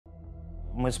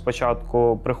Ми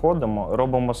спочатку приходимо,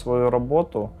 робимо свою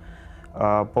роботу,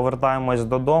 повертаємось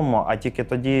додому, а тільки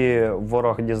тоді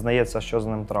ворог дізнається, що з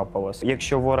ним трапилось.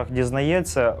 Якщо ворог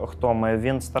дізнається, хто ми,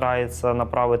 він старається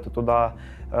направити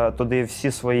туди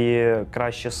всі свої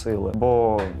кращі сили,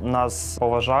 бо нас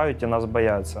поважають і нас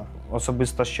бояться.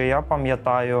 Особисто, що я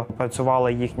пам'ятаю,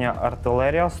 працювала їхня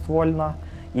артилерія ствольна,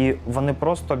 і вони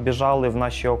просто біжали в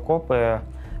наші окопи.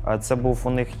 Це був у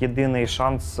них єдиний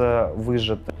шанс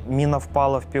вижити. Міна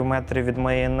впала в півметрі від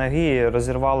моєї ноги і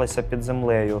розірвалася під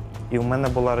землею. І в мене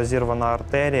була розірвана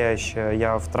артерія, що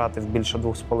я втратив більше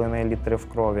 2,5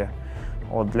 літрів крові.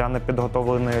 Для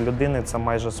непідготовленої людини це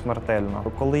майже смертельно.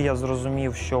 Коли я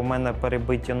зрозумів, що в мене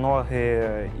перебиті ноги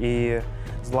і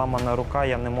зламана рука,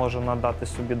 я не можу надати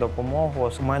собі допомогу.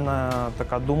 У мене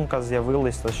така думка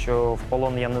з'явилася, що в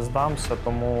полон я не здамся,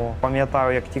 тому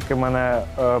пам'ятаю, як тільки мене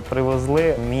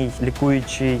привезли, мій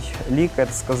лікуючий лікар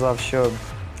сказав, що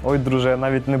 «Ой, друже, я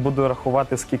навіть не буду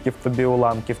рахувати, скільки в тобі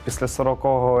уламків. Після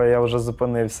 40-го я вже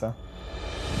зупинився».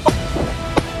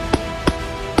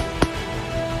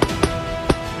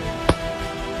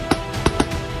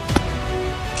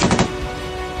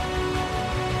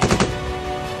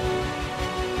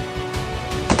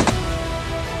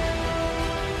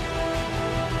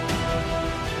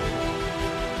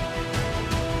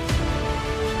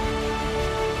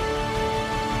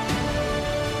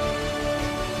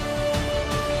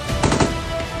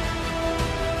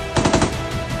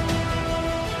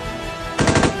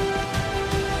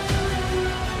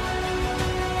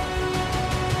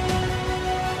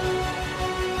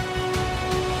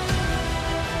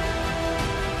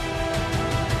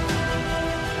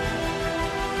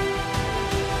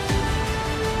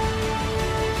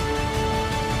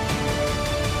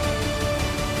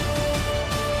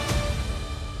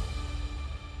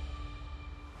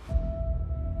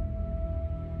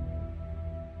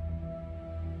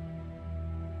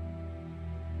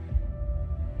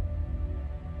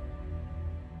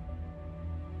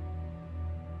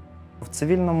 В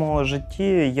цивільному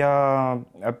житті я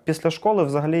після школи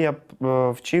взагалі я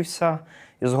вчився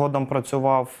і згодом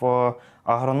працював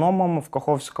агрономом в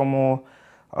Каховському,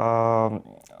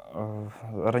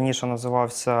 раніше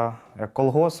називався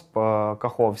колгосп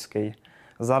Каховський,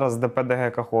 зараз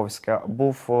ДПДГ Каховське,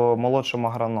 був молодшим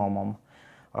агрономом.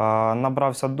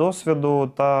 Набрався досвіду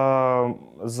та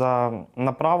за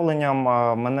направленням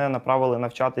мене направили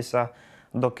навчатися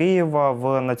до Києва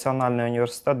в Національний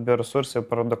університет біоресурсів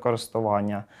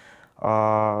природокористування.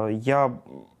 Я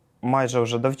майже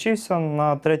вже довчився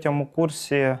на 3-му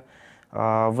курсі,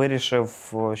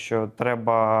 вирішив, що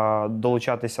треба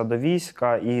долучатися до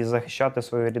війська і захищати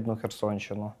свою рідну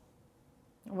Херсонщину.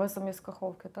 Ви самі з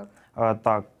Каховки, так?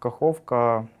 Так,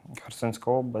 Каховка,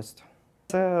 Херсонська область.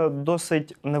 Це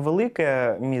досить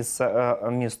невелике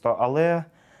місто, але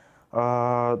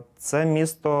це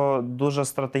місто дуже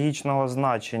стратегічного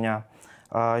значення.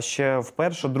 Ще в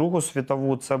Першу, Другу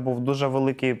світову це був дуже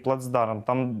великий плацдарм.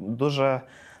 Там дуже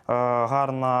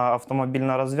гарна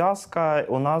автомобільна розв'язка.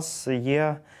 У нас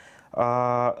є,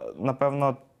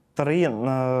 напевно, 3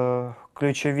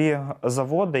 ключові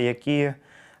заводи, які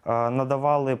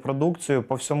надавали продукцію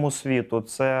по всьому світу.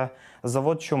 Це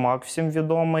завод «Чумак», всім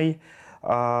відомий,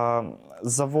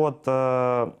 завод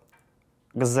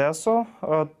 «ГЗЕСО»,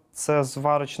 це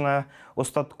зварочне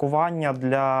устаткування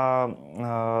для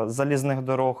залізних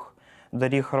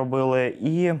доріг робили,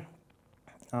 і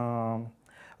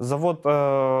завод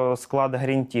 «Склад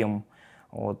Грінтім».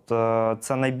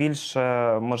 Це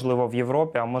найбільше, можливо, в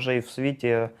Європі, а може і в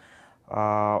світі,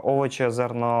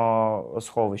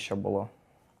 овоче-зерносховище було.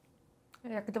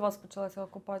 Як для вас почалася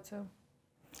окупація?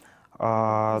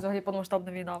 Взагалі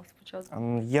повномасштабна війна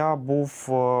спочатку. Я був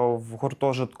в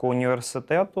гуртожитку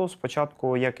університету.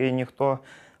 Спочатку, як і ніхто,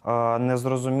 не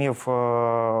зрозумів,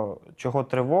 чого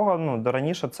тривога.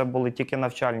 Раніше це були тільки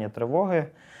навчальні тривоги.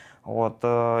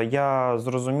 Я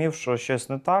зрозумів, що щось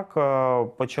не так.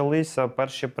 Почалися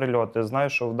перші прильоти. Знаю,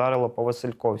 що вдарило по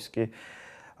Васильковській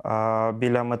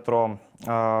біля метро.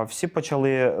 Всі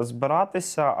почали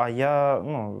збиратися, а я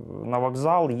на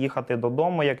вокзал їхати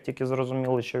додому, як тільки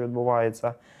зрозуміли, що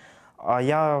відбувається. А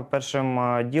я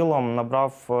першим ділом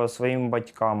набрав своїм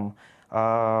батькам.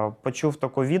 Почув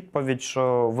таку відповідь,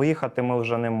 що виїхати ми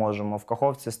вже не можемо, в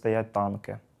Каховці стоять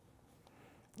танки.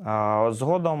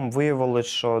 Згодом виявилось,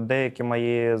 що деякі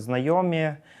мої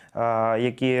знайомі,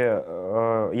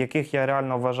 яких я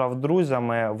реально вважав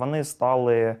друзями, вони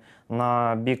стали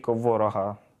на бік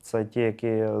ворога. Це ті,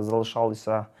 які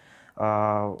залишалися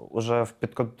вже в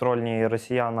підконтрольній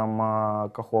росіянам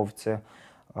Каховці.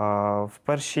 В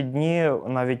перші дні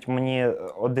навіть мені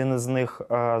один із них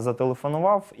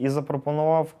зателефонував і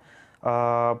запропонував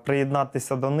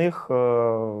приєднатися до них,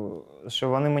 що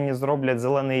вони мені зроблять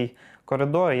зелений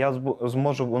коридор, і я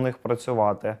зможу у них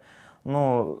працювати.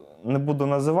 Ну, не буду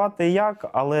називати як,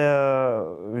 але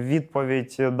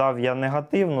відповідь дав я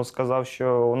негативну, сказав,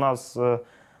 що у нас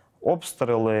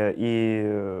обстріли і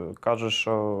кажуть,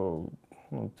 що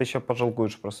ти ще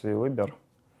пожалкуєш про свій вибір.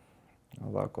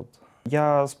 Так от.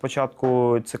 Я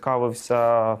спочатку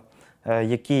цікавився,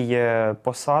 які є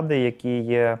посади, які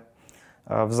є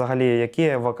взагалі, які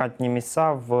є вакантні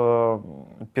місця в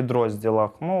підрозділах.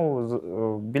 Ну,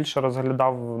 більше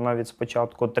розглядав навіть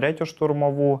спочатку 3-ю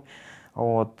штурмову.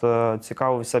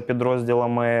 Цікавився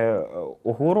підрозділами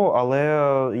ГУРу, але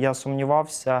я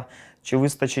сумнівався, чи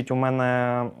вистачить у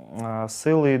мене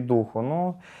сили і духу.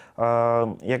 Ну,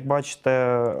 як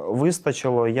бачите,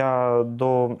 вистачило. Я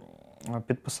до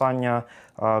підписання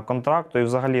контракту і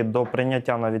взагалі до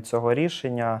прийняття навіть цього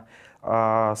рішення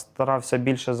старався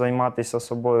більше займатися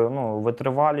собою,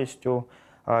 витривалістю,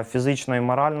 фізично і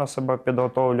морально себе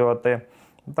підготовлювати.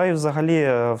 Та й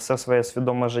взагалі все своє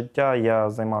свідоме життя я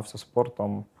займався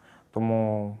спортом,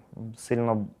 тому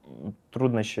сильно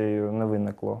труднощів не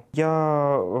виникло.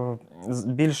 Я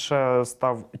більше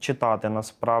став читати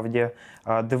насправді,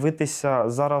 дивитися.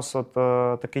 Зараз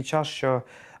такий час, що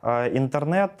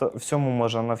інтернет всьому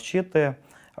може навчити.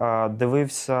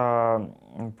 Дивився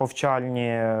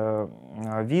повчальні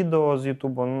відео з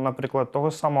Ютубу, наприклад,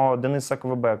 того самого Дениса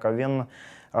Квебека. Він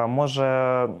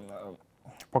може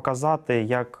показати,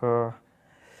 як,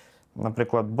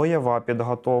 наприклад, бойова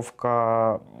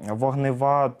підготовка,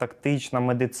 вогнева, тактична,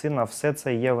 медицина, все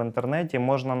це є в інтернеті.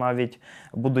 Можна навіть,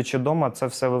 будучи вдома, це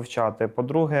все вивчати.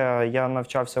 По-друге, я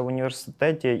навчався в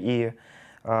університеті і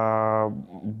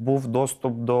був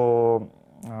доступ до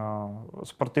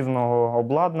спортивного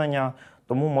обладнання,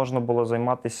 тому можна було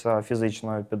займатися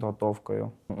фізичною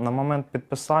підготовкою. На момент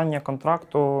підписання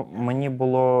контракту мені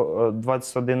було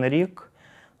 21 рік.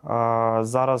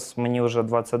 Зараз мені вже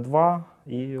 22,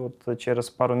 і от через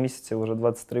пару місяців вже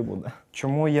 23 буде.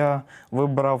 Чому я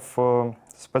вибрав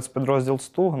спецпідрозділ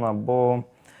 «Стугна»? Бо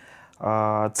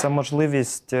це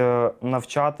можливість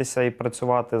навчатися і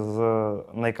працювати з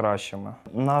найкращими.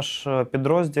 Наш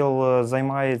підрозділ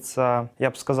займається, я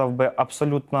б сказав би,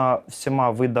 абсолютно всіма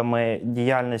видами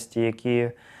діяльності,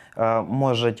 які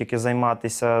може тільки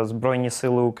займатися Збройні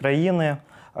Сили України.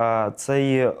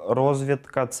 Це і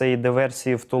розвідка, це і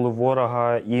диверсії в тилу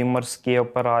ворога, і морські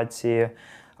операції.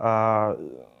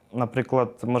 Наприклад,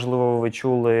 можливо, ви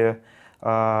чули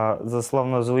за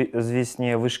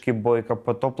славнозвісні вишки Бойка,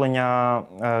 потоплення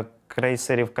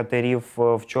крейсерів, катерів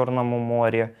в Чорному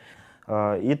морі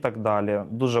і так далі.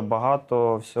 Дуже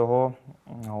багато всього.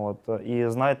 І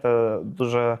знаєте,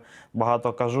 дуже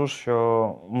багато кажу,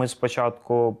 що ми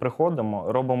спочатку приходимо,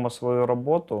 робимо свою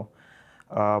роботу,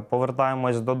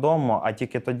 повертаємось додому, а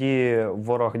тільки тоді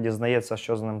ворог дізнається,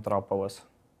 що з ним трапилось.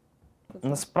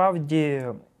 Насправді,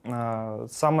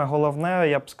 саме головне,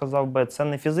 я б сказав би, це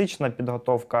не фізична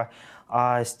підготовка,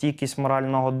 а стійкість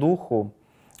морального духу.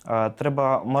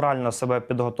 Треба морально себе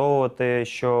підготовувати,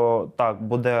 що так,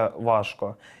 буде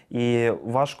важко. І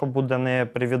важко буде не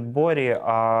при відборі,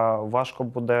 а важко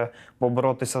буде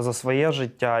поборотися за своє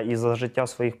життя і за життя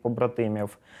своїх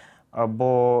побратимів.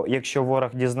 Бо якщо ворог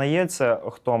дізнається,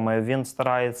 хто ми, він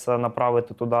старається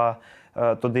направити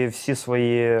туди всі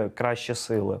свої кращі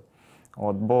сили.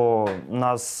 Бо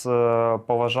нас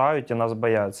поважають і нас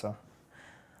бояться.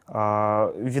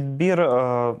 Відбір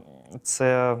 –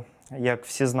 це, як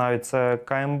всі знають, це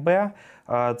КМБ,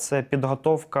 це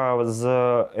підготовка з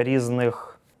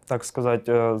різних, так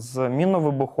сказати, з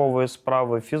мінно-вибухової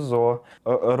справи, ФІЗО,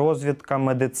 розвідка,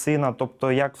 медицина,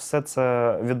 тобто як все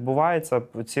це відбувається,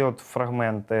 ці от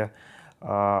фрагменти.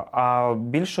 А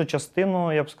більшу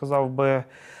частину, я б сказав би,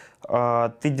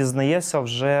 ти дізнаєшся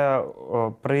вже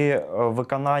при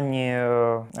виконанні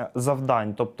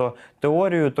завдань. Тобто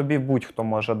теорію тобі будь-хто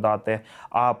може дати,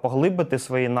 а поглибити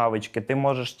свої навички ти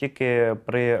можеш тільки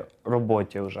при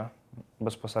роботі вже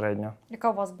безпосередньо.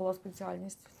 Яка у вас була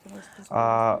спеціальність?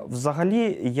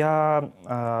 Взагалі я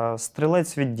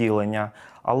стрілець відділення,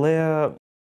 але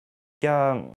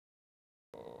я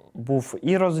був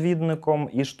і розвідником,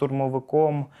 і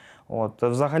штурмовиком.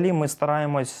 Взагалі ми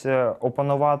стараємось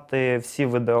опанувати всі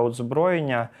види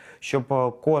озброєння, щоб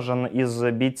кожен із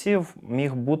бійців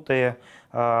міг бути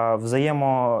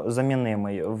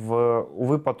взаємозамінимий у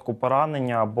випадку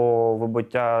поранення або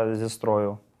вибуття зі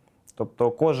строю.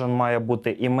 Тобто кожен має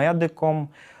бути і медиком,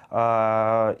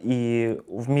 і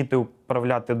вміти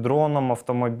управляти дроном,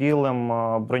 автомобілем,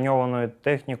 броньованою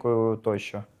технікою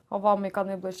тощо. А вам яка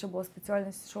найближча була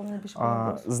спеціальність? Що вам найбільше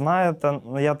подобалося? Знаєте,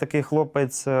 я такий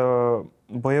хлопець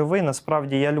бойовий.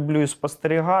 Насправді я люблю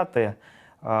спостерігати.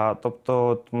 Тобто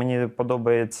от мені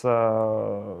подобається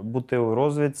бути у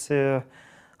розвідці,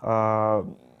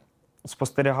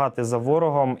 спостерігати за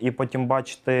ворогом і потім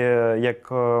бачити,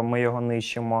 як ми його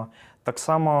нищимо. Так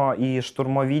само і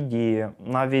штурмові дії.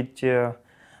 Навіть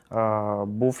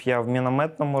був я в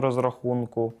мінометному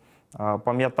розрахунку.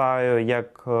 Пам'ятаю,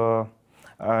 як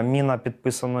міна,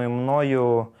 підписаною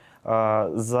мною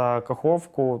за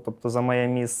Каховку, тобто за моє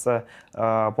місце,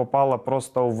 попала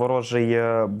просто у ворожий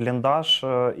бліндаж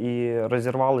і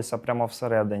розірвалися прямо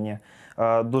всередині.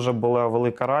 Дуже була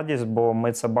велика радість, бо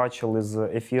ми це бачили з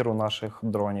ефіру наших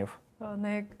дронів.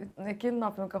 На яких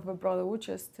напрямках ви брали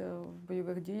участь в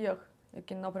бойових діях?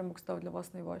 Який напрямок став для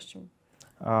вас найважчим?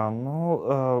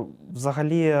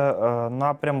 Взагалі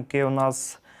напрямки у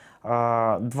нас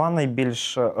два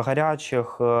найбільш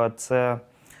гарячих – це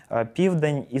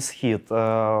південь і схід.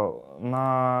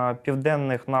 На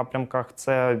південних напрямках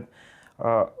це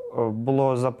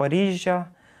було Запоріжжя,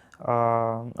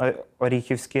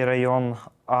 Оріхівський район,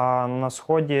 а на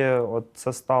сході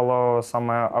це стало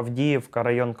саме Авдіївка,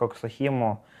 район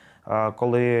Коксохіму,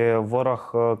 коли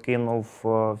ворог кинув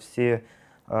всі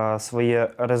свої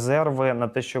резерви на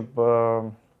те, щоб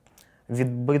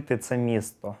відбити це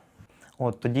місто.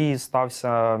 Тоді і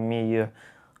стався мій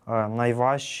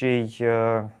найважчий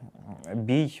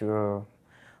бій,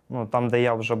 там, де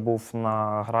я вже був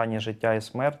на грані життя і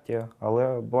смерті,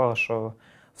 але благо, що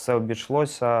все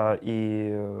обійшлося,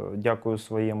 і дякую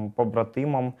своїм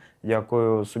побратимам,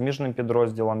 дякую суміжним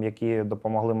підрозділам, які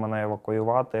допомогли мене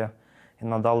евакуювати і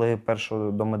надали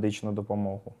першу домедичну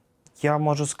допомогу. Я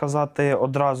можу сказати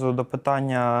одразу до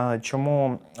питання,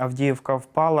 чому Авдіївка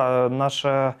впала.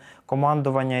 Наше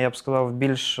командування, я б сказав,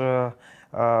 більш,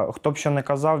 хто б що не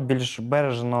казав, більш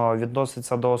бережно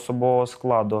відноситься до особового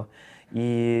складу. І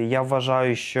я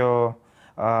вважаю, що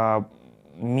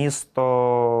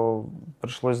місто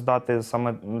прийшлось здати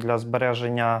саме для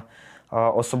збереження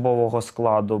особового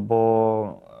складу,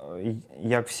 бо,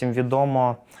 як всім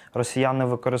відомо, росіяни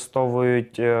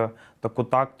використовують таку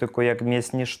тактику, як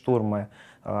м'ясні штурми.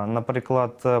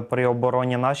 Наприклад, при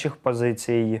обороні наших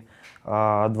позицій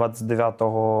 29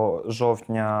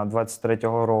 жовтня 2023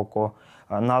 року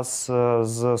нас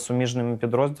з суміжними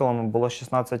підрозділами було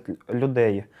 16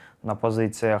 людей на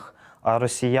позиціях, а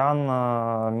росіян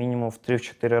мінімум в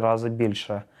 3-4 рази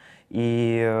більше.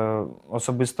 І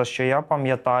особисто, що я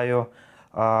пам'ятаю,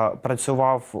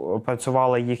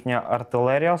 працювала їхня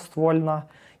артилерія ствольна,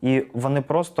 і вони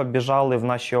просто біжали в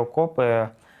наші окопи.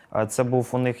 Це був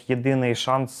у них єдиний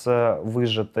шанс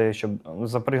вижити, щоб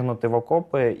запригнути в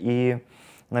окопи і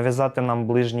нав'язати нам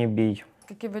ближній бій.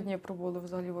 Скільки ви днів пробули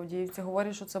взагалі в Авдіївці?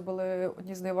 Говорять, що це були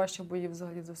одні з найважчих боїв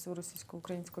взагалі за всю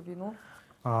російсько-українську війну.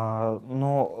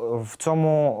 В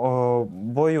цьому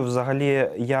бою взагалі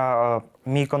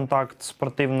мій контакт з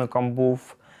противником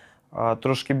був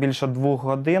трошки більше 2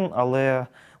 годин, але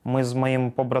ми з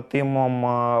моїм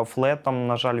побратимом Флетом,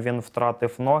 на жаль, він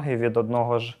втратив ноги від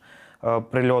одного ж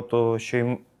прильоту, що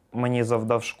й мені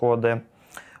завдав шкоди.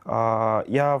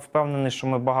 Я впевнений, що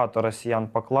ми багато росіян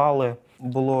поклали.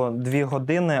 Було 2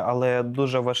 години, але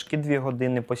дуже важкі 2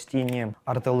 години, постійні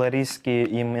артилерійські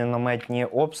і мінометні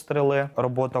обстріли,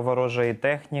 робота ворожої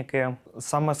техніки.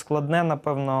 Саме складне,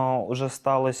 напевно, вже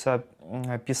сталося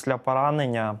після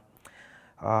поранення.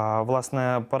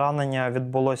 Власне, поранення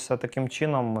відбулося таким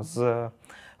чином. З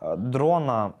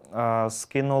дрона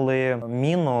скинули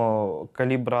міну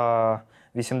калібра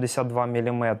 82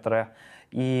 мм.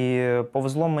 І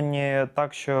повезло мені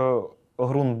так, що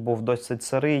ґрунт був досить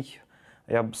сирий.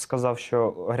 Я б сказав,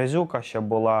 що грязюка ще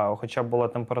була, хоча була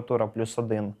температура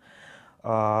 +1.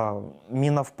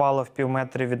 Міна впала в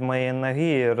півметрі від моєї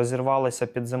ноги і розірвалася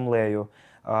під землею.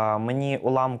 Мені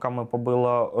уламками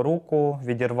побило руку,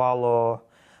 відірвало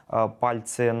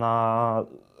пальці на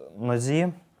нозі.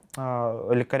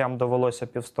 Лікарям довелося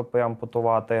півстопи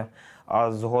ампутувати,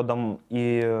 а згодом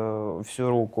і всю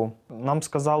руку. Нам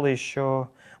сказали, що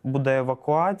буде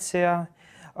евакуація.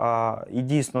 І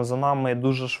дійсно за нами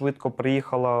дуже швидко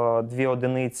приїхало 2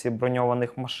 одиниці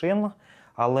броньованих машин,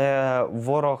 але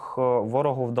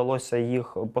ворогу вдалося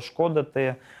їх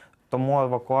пошкодити, тому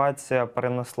евакуація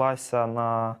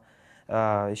перенеслася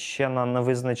ще на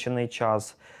невизначений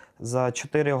час. За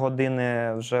 4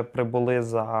 години вже прибули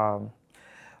за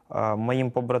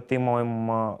моїм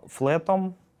побратимом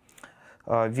Флетом.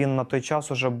 Він на той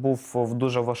час вже був в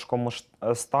дуже важкому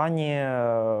стані,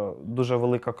 дуже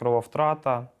велика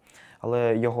крововтрата.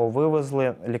 але його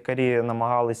вивезли. Лікарі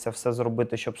намагалися все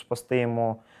зробити, щоб спасти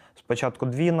йому спочатку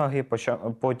 2 ноги,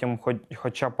 потім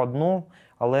хоча б 1,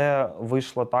 але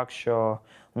вийшло так, що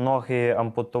ноги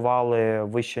ампутували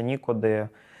вище нікуди.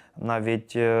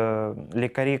 Навіть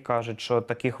лікарі кажуть, що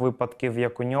таких випадків,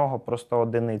 як у нього, просто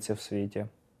одиниці в світі.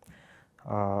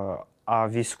 А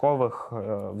військових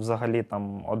взагалі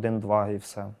там 1-2 і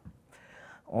все.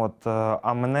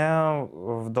 А мене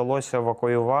вдалося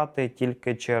евакуювати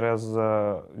тільки через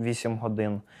 8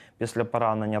 годин після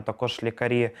поранення. Також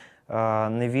лікарі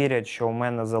не вірять, що у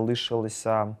мене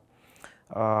залишилися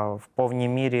в повній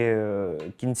мірі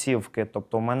кінцівки.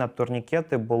 Тобто у мене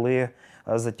турнікети були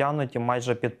затягнуті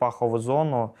майже під пахову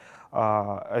зону.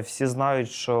 Всі знають,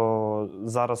 що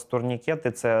зараз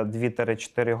турнікети – це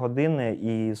 2-4 години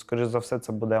і, скоріш за все,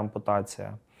 це буде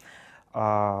ампутація.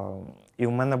 І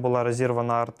в мене була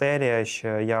розірвана артерія,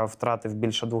 що я втратив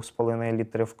більше 2,5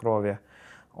 літрів крові.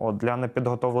 Для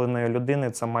непідготовленої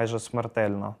людини це майже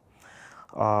смертельно.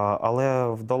 Але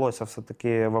вдалося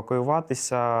все-таки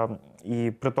евакуюватися.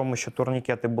 І при тому, що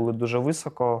турнікети були дуже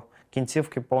високо,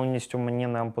 кінцівки повністю мені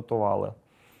не ампутували.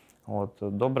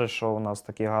 Добре, що у нас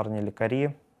такі гарні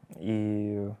лікарі.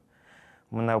 І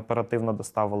мене оперативно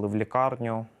доставили в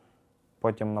лікарню,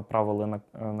 потім направили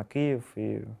на Київ.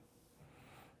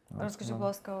 Розкажіть, будь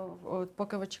ласка,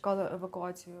 поки ви чекали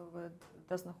евакуацію, ви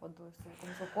де знаходилися? В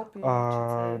якомусь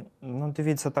окопі?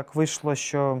 Дивіться, так вийшло,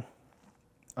 що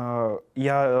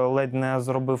я ледь не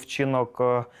зробив вчинок,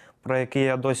 про який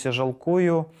я досі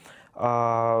жалкую.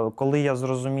 Коли я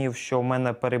зрозумів, що в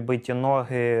мене перебиті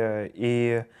ноги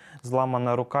і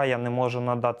зламана рука, я не можу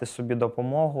надати собі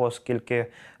допомогу, оскільки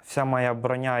вся моя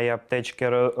броня і аптечки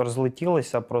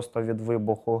розлетілися просто від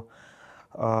вибуху.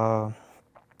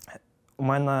 У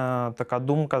мене така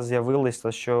думка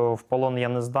з'явилася, що в полон я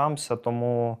не здамся,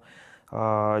 тому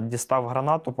дістав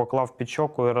гранату, поклав під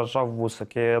щоку і розжав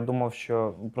вусики. Я думав,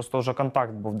 що просто вже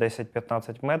контакт був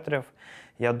 10-15 метрів.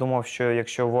 Я думав, що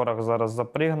якщо ворог зараз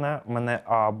запригне, мене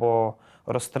або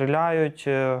розстріляють,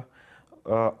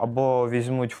 або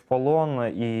візьмуть в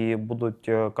полон і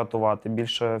будуть катувати.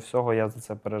 Більше всього я за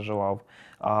це переживав.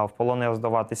 А в полон я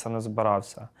здаватися не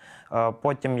збирався.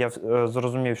 Потім я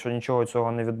зрозумів, що нічого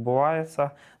цього не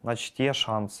відбувається, значить є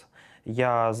шанс.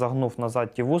 Я загнув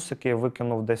назад ті вусики,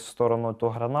 викинув десь в сторону ту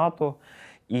гранату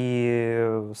і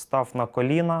став на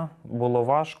коліна, було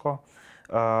важко.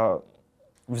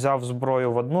 Взяв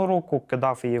зброю в одну руку,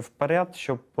 кидав її вперед,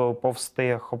 щоб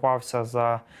повсти, хопався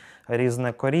за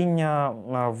різне коріння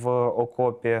в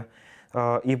окопі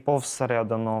і повз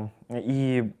всередину.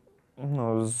 І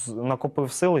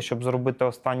накопив сили, щоб зробити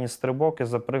останній стрибок і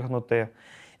запригнути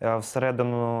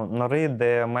всередину нори,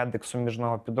 де медик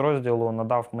суміжного підрозділу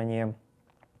надав мені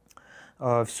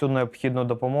всю необхідну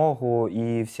допомогу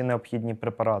і всі необхідні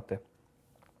препарати.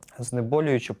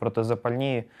 Знеболюючі,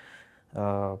 протизапальні,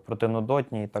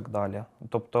 протинудотні і так далі.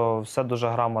 Тобто все дуже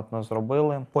грамотно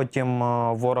зробили. Потім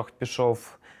ворог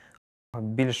пішов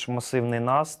більш масивний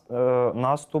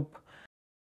наступ.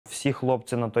 Всі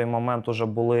хлопці на той момент вже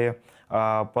були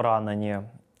поранені.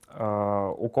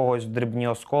 У когось дрібні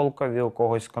осколкові, у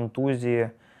когось контузії.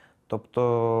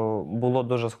 Тобто було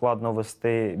дуже складно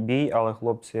вести бій, але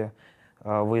хлопці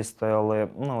вистояли.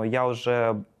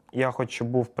 Я хоч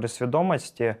був при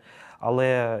свідомості,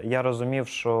 але я розумів,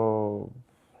 що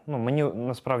мені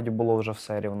насправді було вже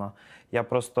все рівно. Я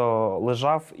просто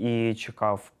лежав і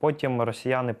чекав. Потім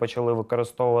росіяни почали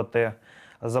використовувати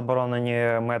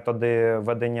заборонені методи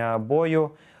ведення бою,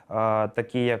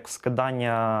 такі як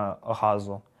скидання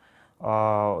газу.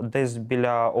 Десь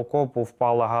біля окопу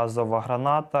впала газова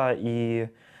граната, і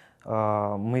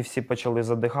ми всі почали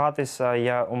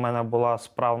задихатися. У мене була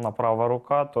справна права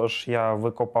рука, тож я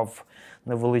викопав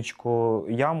невеличку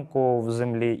ямку в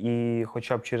землі і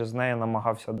хоча б через неї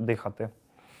намагався дихати.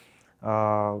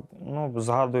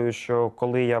 Згадую, що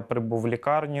коли я прибув в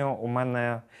лікарню, у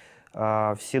мене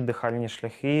всі дихальні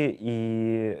шляхи і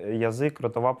язик,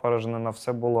 ротова порожнина,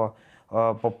 все було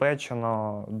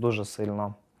попечено дуже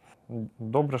сильно.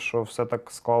 Добре, що все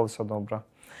так склалося добре.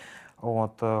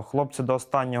 Хлопці до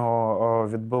останнього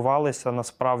відбивалися.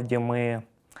 Насправді ми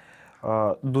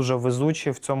дуже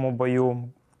везучі в цьому бою.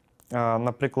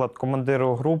 Наприклад,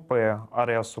 командиру групи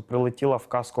Аресу прилетіла в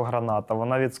каску граната.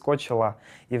 Вона відскочила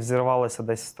і взірвалася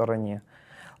десь в стороні.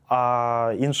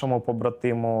 А іншому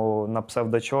побратиму на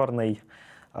псевдо-Чорний,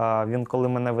 він коли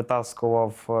мене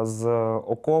витаскував з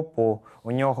окопу,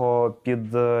 у нього під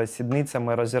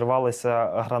сідницями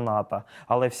розірвалася граната,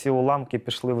 але всі уламки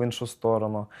пішли в іншу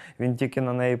сторону. Він тільки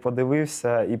на неї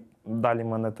подивився і далі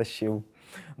мене тащив.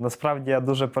 Насправді я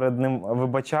дуже перед ним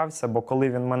вибачався, бо коли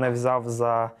він мене взяв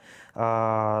за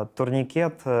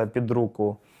турнікет під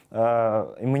руку,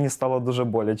 і мені стало дуже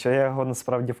боляче. Я його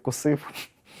насправді вкусив.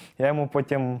 Я йому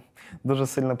потім дуже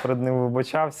сильно перед ним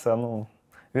вибачався. Ну,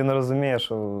 він розуміє,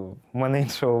 що в мене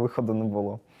іншого виходу не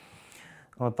було.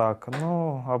 Отак.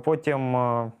 Ну, а потім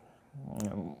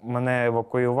мене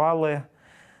евакуювали.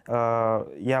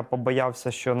 Я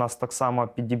побоявся, що нас так само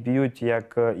підіб'ють,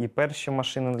 як і перші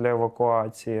машини для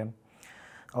евакуації.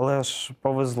 Але ж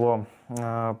повезло.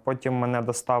 Потім мене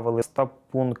доставили в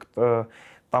стаб-пункт.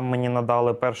 Там мені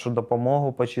надали першу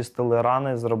допомогу, почистили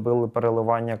рани, зробили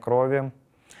переливання крові.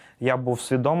 Я був в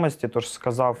свідомості, тож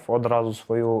сказав одразу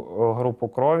свою групу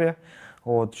крові,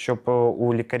 щоб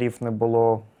у лікарів не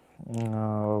було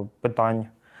питань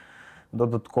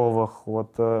додаткових.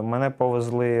 Мене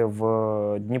повезли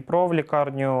в Дніпро, в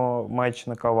лікарню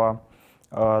Мечникова.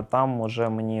 Там вже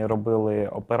мені робили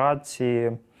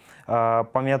операції.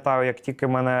 Пам'ятаю, як тільки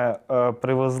мене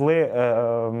привезли,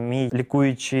 мій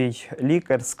лікуючий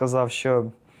лікар сказав, що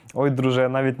 «Ой, друже, я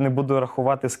навіть не буду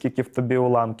рахувати, скільки в тобі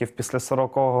уламків. Після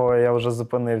 40-го я вже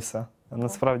зупинився».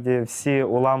 Насправді всі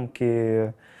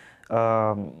уламки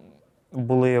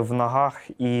були в ногах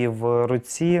і в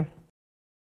руці.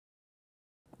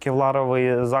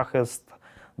 Кевларовий захист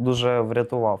дуже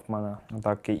врятував мене.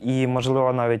 Так. І,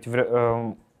 можливо, навіть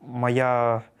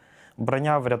моя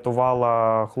броня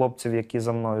врятувала хлопців, які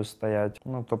за мною стоять.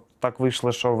 Ну, тобто, так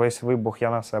вийшло, що весь вибух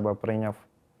я на себе прийняв.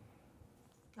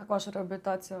 Як ваша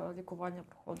реабілітація, лікування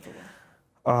проходила?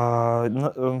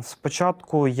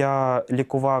 Спочатку я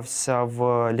лікувався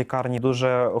в лікарні.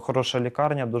 Дуже хороша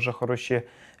лікарня, дуже хороші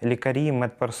лікарі,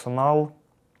 медперсонал.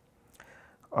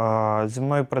 Зі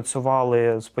мною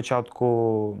працювали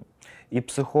спочатку і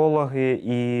психологи,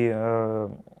 і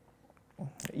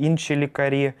інші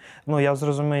лікарі. Ну, я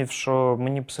зрозумів, що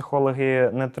мені психологи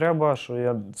не треба, що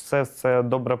я все це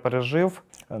добре пережив.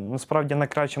 Насправді,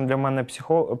 найкращим для мене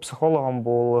психологом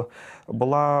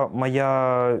була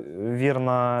моя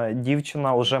вірна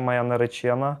дівчина, уже моя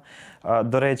наречена.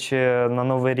 До речі, на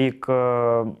Новий рік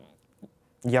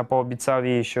я пообіцяв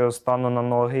їй, що стану на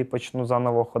ноги і почну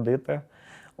заново ходити.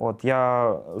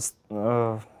 Я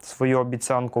свою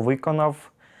обіцянку виконав.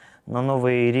 На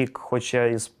Новий рік, хоч я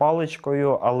і з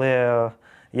паличкою, але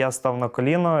я став на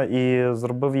коліно і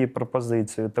зробив їй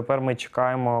пропозицію. Тепер ми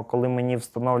чекаємо, коли мені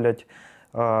встановлять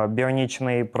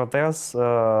біонічний протез,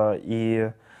 і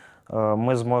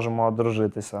ми зможемо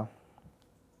одружитися.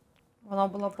 Вона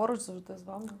була поруч завжди з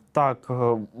вами? Так,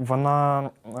 вона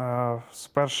з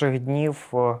перших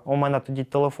днів, у мене тоді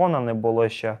телефона не було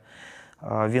ще,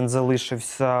 він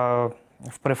залишився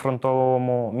в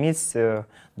прифронтовому місці,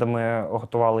 де ми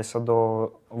готувалися до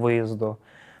виїзду.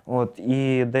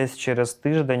 І десь через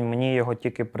тиждень мені його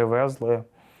тільки привезли.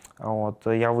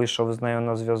 Я вийшов з нею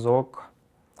на зв'язок.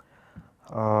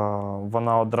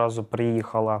 Вона одразу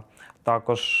приїхала.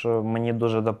 Також мені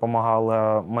дуже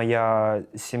допомагала моя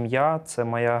сім'я. Це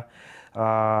моя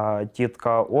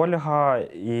тітка Ольга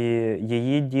і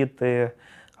її діти.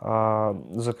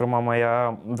 Зокрема,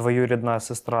 моя двоюрідна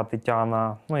сестра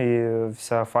Тетяна, ну і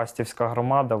вся Фастівська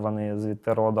громада, вони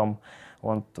звідти родом.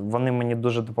 Вони мені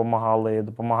дуже допомагали,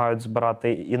 допомагають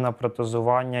збирати і на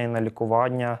протезування, і на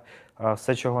лікування.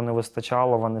 Все, чого не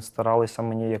вистачало, вони старалися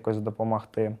мені якось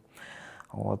допомогти.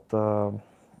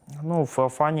 В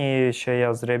Феофанії ще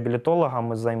я з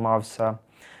реабілітологами займався,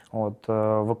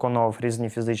 виконував різні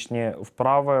фізичні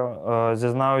вправи.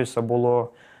 Зізнаюся, було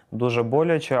дуже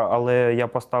боляче, але я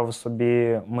поставив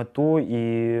собі мету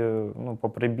і,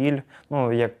 попри біль,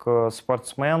 як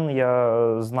спортсмен,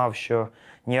 я знав, що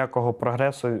ніякого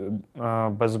прогресу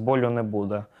без болю не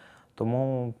буде.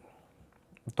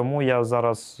 Тому я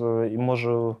зараз і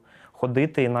можу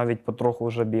ходити і навіть потроху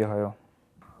вже бігаю.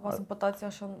 У вас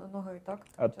ампутація ще ноги, так?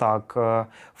 Так.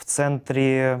 В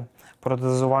центрі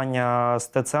протезування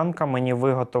Стеценка мені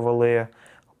виготовили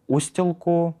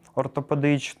устілку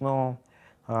ортопедичну,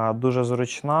 дуже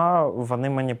зручна. Вони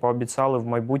мені пообіцяли в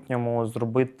майбутньому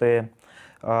зробити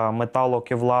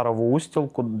металокевларову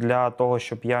устілку для того,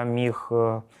 щоб я міг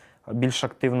більш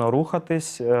активно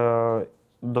рухатись.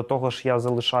 До того ж, я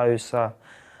залишаюся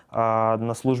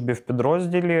на службі в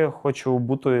підрозділі, хочу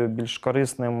бути більш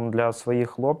корисним для своїх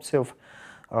хлопців.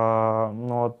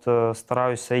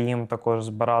 Стараюся їм також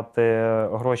збирати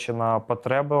гроші на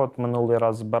потреби. Минулий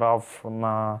раз збирав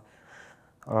на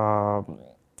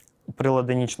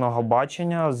прилади нічного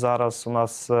бачення. Зараз у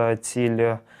нас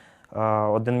ціль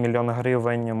 1 мільйон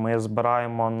гривень ми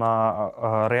збираємо на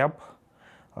РЕП.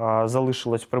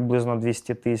 Залишилось приблизно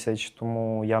 200 тисяч,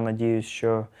 тому я сподіваюся,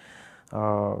 що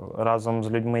разом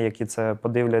з людьми, які це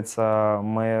подивляться,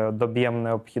 ми доб'ємо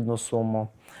необхідну суму.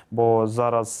 бо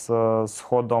зараз з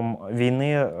ходом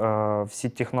війни всі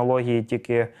технології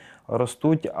тільки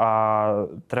ростуть, а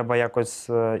треба якось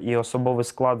і особовий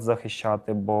склад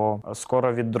захищати, бо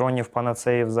скоро від дронів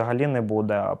панацеї взагалі не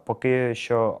буде, а поки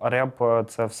що РЕБ –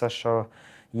 це все, що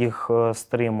їх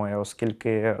стримує,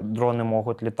 оскільки дрони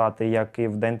можуть літати як і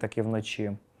вдень, так і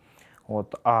вночі.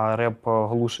 А РЕБ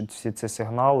глушить всі ці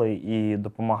сигнали і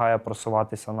допомагає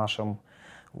просуватися нашим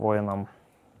воїнам.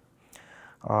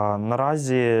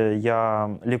 Наразі я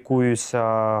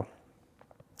лікуюся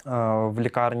в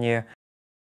лікарні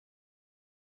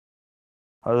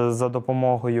за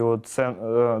допомогою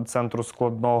центру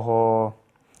складного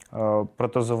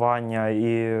протезування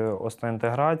і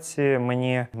остеоінтеграції.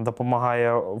 Мені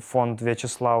допомагає фонд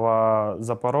В'ячеслава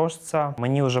Запорожця.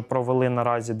 Мені вже провели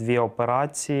наразі 2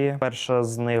 операції. Перша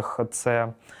з них – це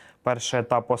перший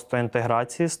етап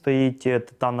остеоінтеграції, стоїть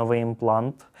титановий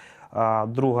імплант.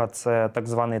 Друга – це так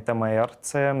званий ТМР.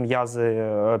 Це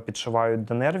м'язи підшивають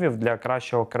до нервів для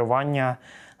кращого керування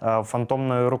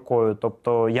фантомною рукою.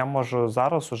 Тобто я можу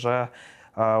зараз уже,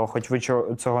 хоч ви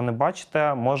цього не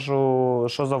бачите, можу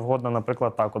що завгодно,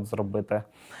 наприклад, так от зробити.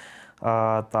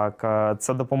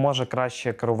 Це допоможе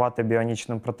краще керувати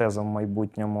біонічним протезом в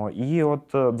майбутньому. І от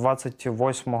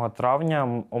 28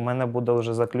 травня у мене буде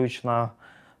вже заключна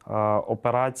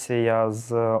операція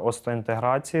з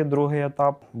остеоінтеграції, другий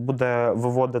етап. Буде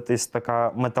виводитись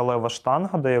така металева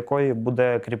штанга, до якої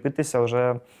буде кріпитися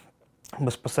вже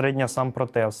безпосередньо сам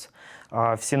протез.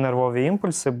 Всі нервові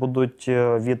імпульси будуть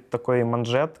від такої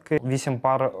манжетки. 8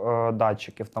 пар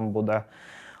датчиків там буде.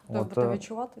 Тобто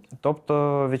відчувати?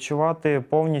 Тобто відчувати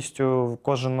повністю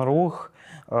кожен рух.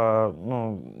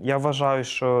 Я вважаю,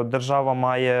 що держава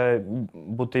має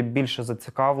бути більше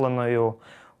зацікавленою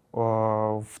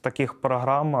в таких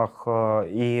програмах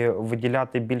і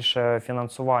виділяти більше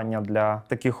фінансування для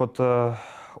таких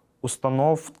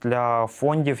установ, для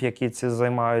фондів, які цим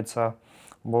займаються.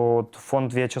 Бо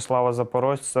фонд В'ячеслава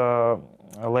Запорожця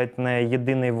ледь не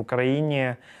єдиний в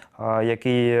Україні,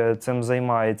 який цим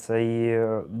займається. І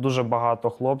дуже багато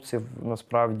хлопців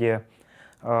насправді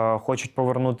хочуть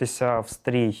повернутися в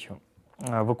стрій,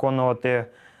 виконувати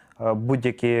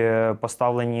будь-які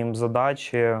поставлені їм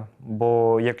задачі.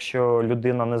 Бо якщо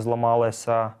людина не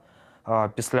зламалася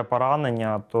після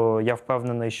поранення, то я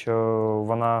впевнений, що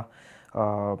вона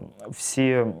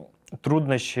всі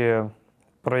труднощі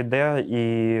пройде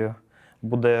і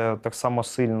буде так само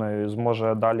сильною,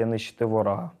 зможе далі нищити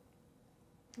ворога.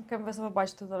 Ким ви себе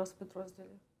бачите зараз в підрозділі?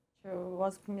 Чи у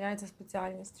вас поміняється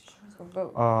спеціальність? Що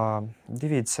зробив?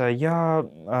 Дивіться, я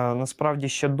насправді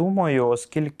ще думаю,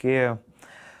 оскільки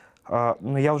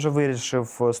я вже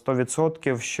вирішив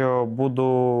 100%,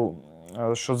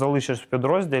 що залишусь в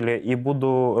підрозділі і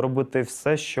буду робити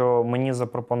все, що мені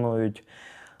запропонують.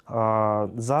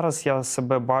 Зараз я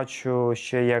себе бачу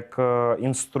ще як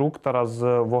інструктора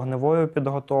з вогневої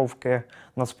підготовки.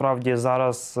 Насправді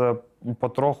зараз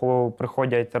потроху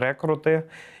приходять рекрути,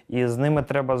 і з ними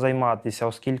треба займатися,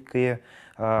 оскільки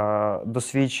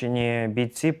досвідчені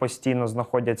бійці постійно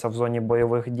знаходяться в зоні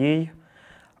бойових дій,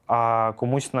 а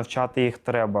комусь навчати їх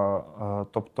треба.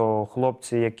 Тобто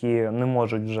хлопці, які не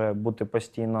можуть вже бути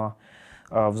постійно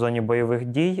в зоні бойових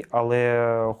дій,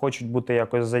 але хочуть бути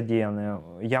якось задіяні.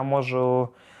 Я можу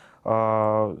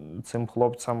цим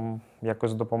хлопцям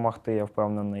якось допомогти, я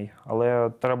впевнений.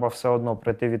 Але треба все одно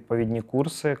пройти відповідні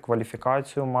курси,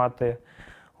 кваліфікацію мати.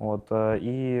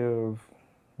 І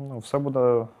все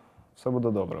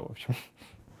буде добре, в общем.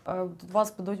 До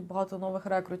вас підуть багато нових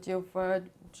рекрутів.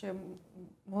 Чи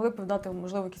могли б ви дати,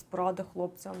 можливо, якісь поради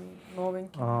хлопцям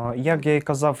новеньким? Як я і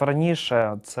казав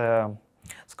раніше, це,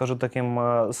 скажу таким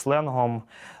сленгом,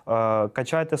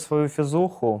 качайте свою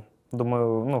фізуху.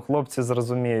 Думаю, хлопці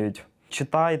зрозуміють.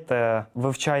 Читайте,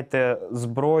 вивчайте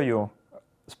зброю,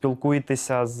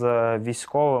 спілкуйтеся з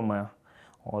військовими.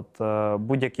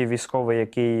 Будь-який військовий,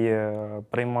 який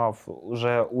приймав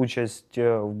вже участь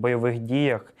в бойових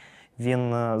діях,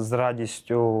 він з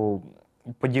радістю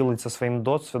поділиться своїм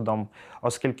досвідом,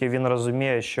 оскільки він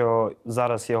розуміє, що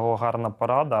зараз його гарна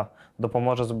порада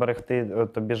допоможе зберегти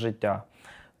тобі життя.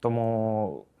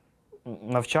 Тому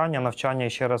навчання і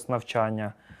ще раз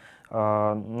навчання.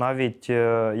 Навіть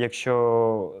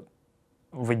якщо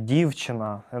ви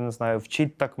дівчина, я не знаю,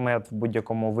 вчіть такмет в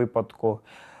будь-якому випадку.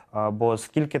 Бо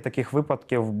скільки таких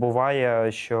випадків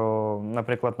буває, що,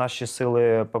 наприклад, наші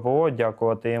сили ППО,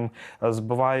 дякувати їм,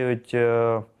 збивають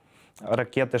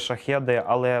ракети, шахеди,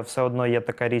 але все одно є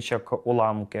така річ, як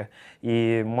уламки.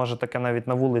 І може таке навіть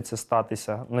на вулиці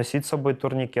статися. Носіть з собою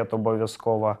турнікет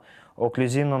обов'язково,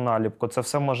 оклюзійну наліпку. Це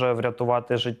все може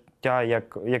врятувати життя,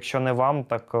 якщо не вам,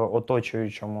 так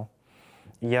оточуючому.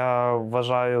 Я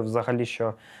вважаю взагалі,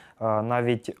 що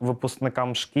навіть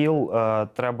випускникам шкіл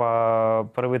треба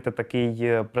привити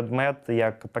такий предмет,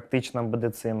 як тактична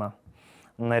медицина,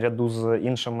 наряду з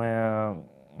іншими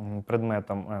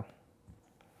предметами.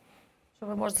 Що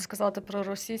ви можете сказати про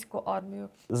російську армію?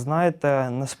 Знаєте,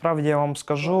 насправді я вам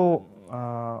скажу,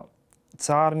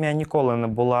 ця армія ніколи не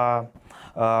була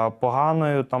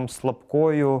поганою, там,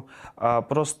 слабкою.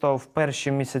 Просто в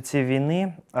перші місяці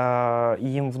війни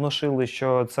їм внушили,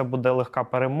 що це буде легка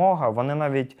перемога. Вони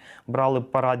навіть брали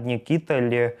парадні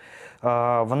кітелі,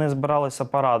 вони збиралися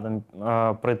парадом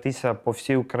пройтися по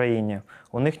всій Україні.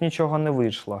 У них нічого не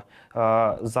вийшло.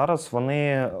 Зараз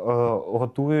вони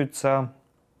готуються.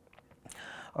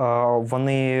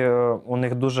 У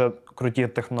них дуже круті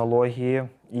технології,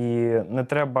 і не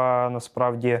треба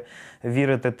насправді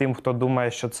вірити тим, хто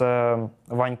думає, що це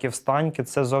ваньки-встаньки,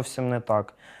 це зовсім не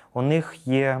так. У них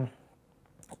є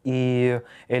і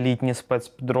елітні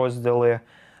спецпідрозділи,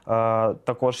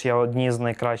 також є одні з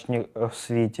найкращих в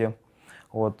світі.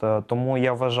 Тому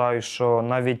я вважаю, що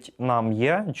навіть нам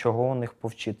є чого у них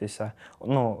повчитися.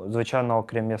 Ну, звичайно,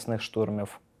 окрім м'ясних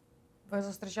штурмів. Ви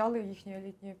зустрічали їхні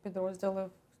елітні підрозділи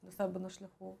до себе на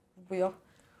шляху в боях?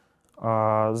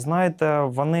 Знаєте,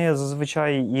 вони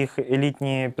зазвичай, їх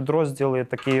елітні підрозділи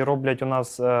такі роблять у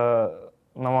нас,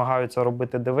 намагаються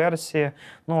робити диверсії.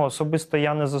 Ну, особисто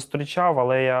я не зустрічав,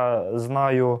 але я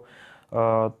знаю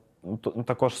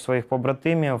також своїх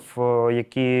побратимів,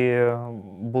 які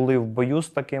були в бою з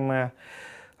такими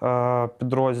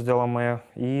підрозділами,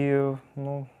 і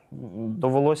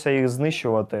довелося їх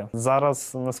знищувати.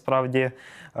 Зараз, насправді,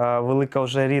 велика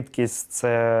вже рідкість –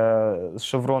 це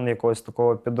шеврон якогось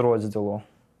такого підрозділу.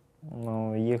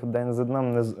 Їх день за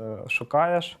днем не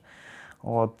шукаєш.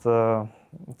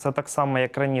 Це так само,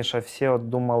 як раніше. Всі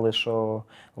думали, що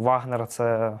Вагнер –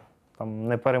 це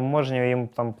непереможні, їм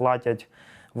там платять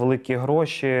великі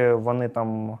гроші, вони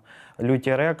там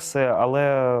люті рекси,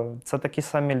 але це такі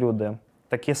самі люди.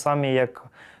 Такі самі, як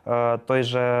той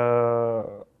же,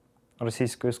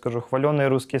 російською скажу, хвальоний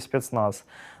русський спецназ.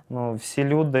 Всі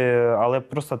люди, але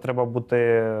просто треба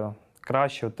бути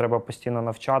краще, треба постійно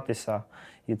навчатися,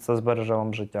 і це збереже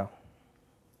вам життя.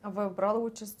 А ви брали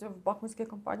участь в Бахмутській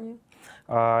кампанії?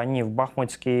 Ні, в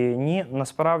Бахмутській ні.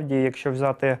 Насправді, якщо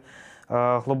взяти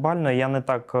глобально, я не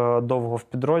так довго в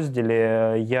підрозділі.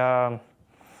 Я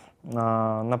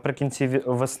наприкінці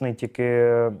весни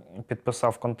тільки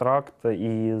підписав контракт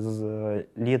і з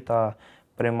літа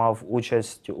приймав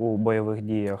участь у бойових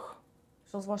діях.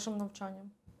 Що з вашим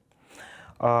навчанням?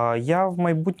 Я в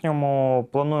майбутньому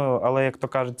планую, але, як то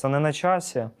кажуть, це не на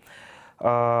часі.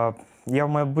 Я в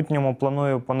майбутньому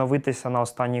планую поновитися на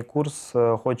останній курс.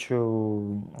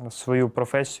 Хочу свою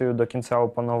професію до кінця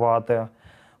опанувати.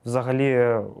 Взагалі,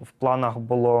 в планах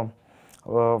було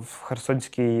в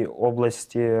Херсонській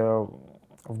області,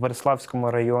 в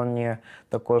Береславському районі,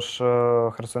 також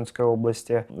Херсонської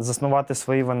області, заснувати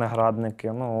свої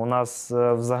виноградники. У нас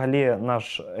взагалі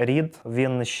наш рід,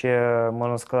 він ще,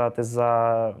 можна сказати,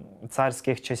 за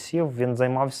царських часів він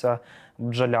займався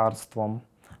бджолярством.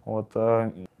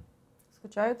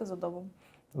 Скучаєте за домом?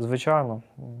 Звичайно.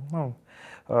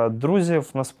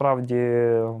 Друзів,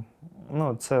 насправді,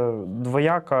 це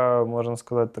двояка, можна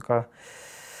сказати, така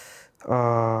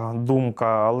думка,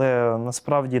 але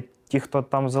насправді ті, хто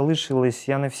там залишились,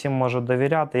 я не всім можу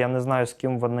довіряти. Я не знаю, з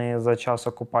ким вони за час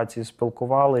окупації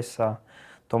спілкувалися,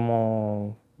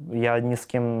 тому я ні з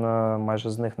ким майже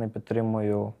з них не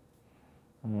підтримую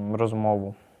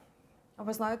розмову. А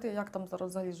ви знаєте, як там зараз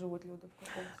взагалі живуть люди в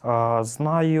Каховці?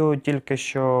 Знаю тільки,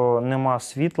 що нема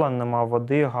світла, нема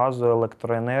води, газу,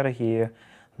 електроенергії,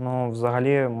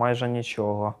 взагалі майже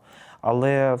нічого.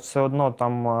 Але все одно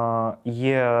там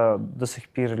є до сих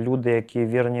пір люди, які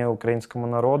вірні українському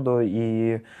народу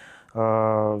і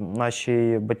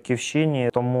нашій батьківщині,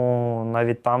 тому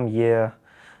навіть там є,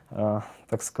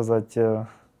 так сказати,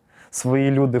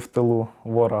 свої люди в тилу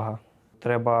ворога.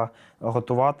 Треба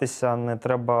готуватися, не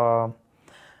треба,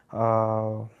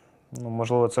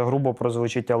 можливо, це грубо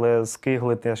прозвучить, але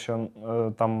скиглити, що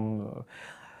там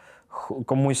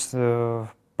комусь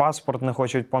паспорт не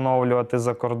хочуть поновлювати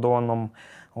за кордоном.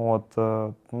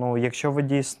 Якщо ви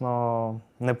дійсно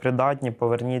непридатні,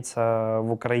 поверніться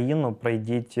в Україну,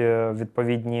 пройдіть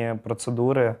відповідні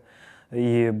процедури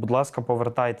і, будь ласка,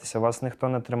 повертайтеся, вас ніхто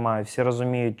не тримає. Всі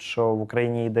розуміють, що в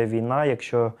Україні йде війна,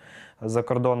 якщо за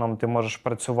кордоном ти можеш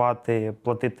працювати,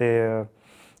 платити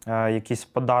якісь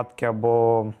податки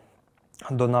або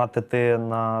донатити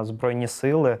на Збройні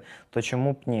сили, то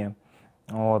чому б ні?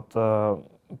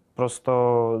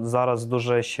 Просто зараз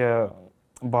дуже ще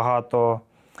багато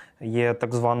є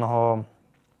так званого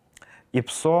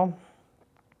ІПСО,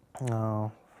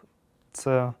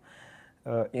 Це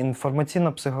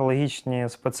інформаційно-психологічні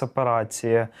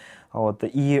спецоперації.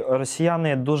 І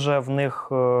росіяни дуже в них,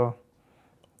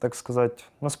 так сказати,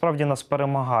 насправді нас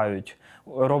перемагають.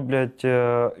 Роблять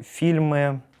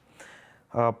фільми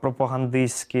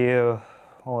пропагандистські.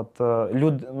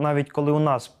 Навіть коли у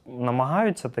нас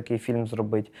намагаються такий фільм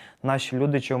зробити, наші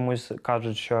люди чомусь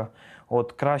кажуть, що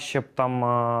краще б там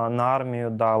на армію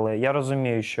дали. Я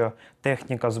розумію, що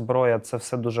техніка, зброя – це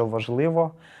все дуже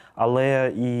важливо,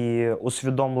 але і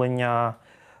усвідомлення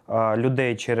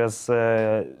людей через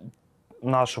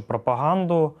нашу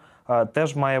пропаганду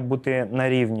теж має бути на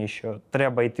рівні, що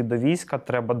треба йти до війська,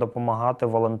 треба допомагати,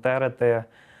 волонтерити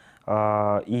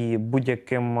і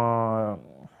будь-яким,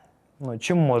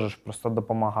 чим можеш просто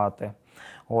допомагати.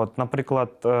 Наприклад,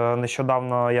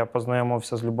 нещодавно я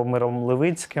познайомився з Любомиром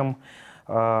Левицьким,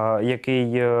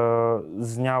 який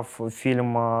зняв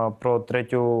фільм про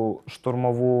 3-ю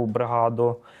штурмову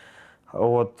бригаду.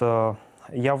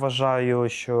 Я вважаю,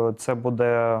 що це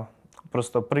буде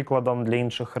просто прикладом для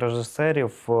інших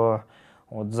режисерів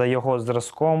за його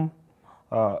зразком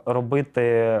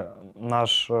робити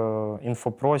наш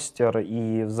інфопростір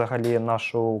і взагалі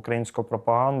нашу українську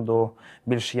пропаганду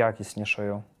більш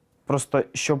якіснішою. Просто,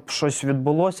 щоб щось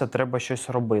відбулося, треба щось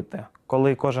робити.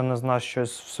 Коли кожен із нас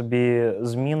щось в собі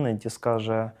змінить і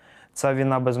скаже, ця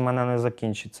війна без мене не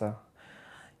закінчиться,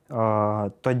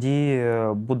 тоді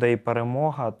буде і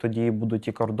перемога, тоді будуть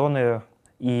і кордони,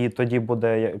 і тоді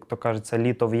буде, як то кажеться,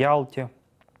 літо в Ялті.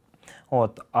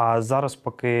 А зараз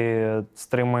поки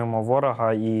стримуємо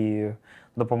ворога і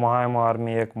допомагаємо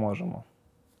армії як можемо.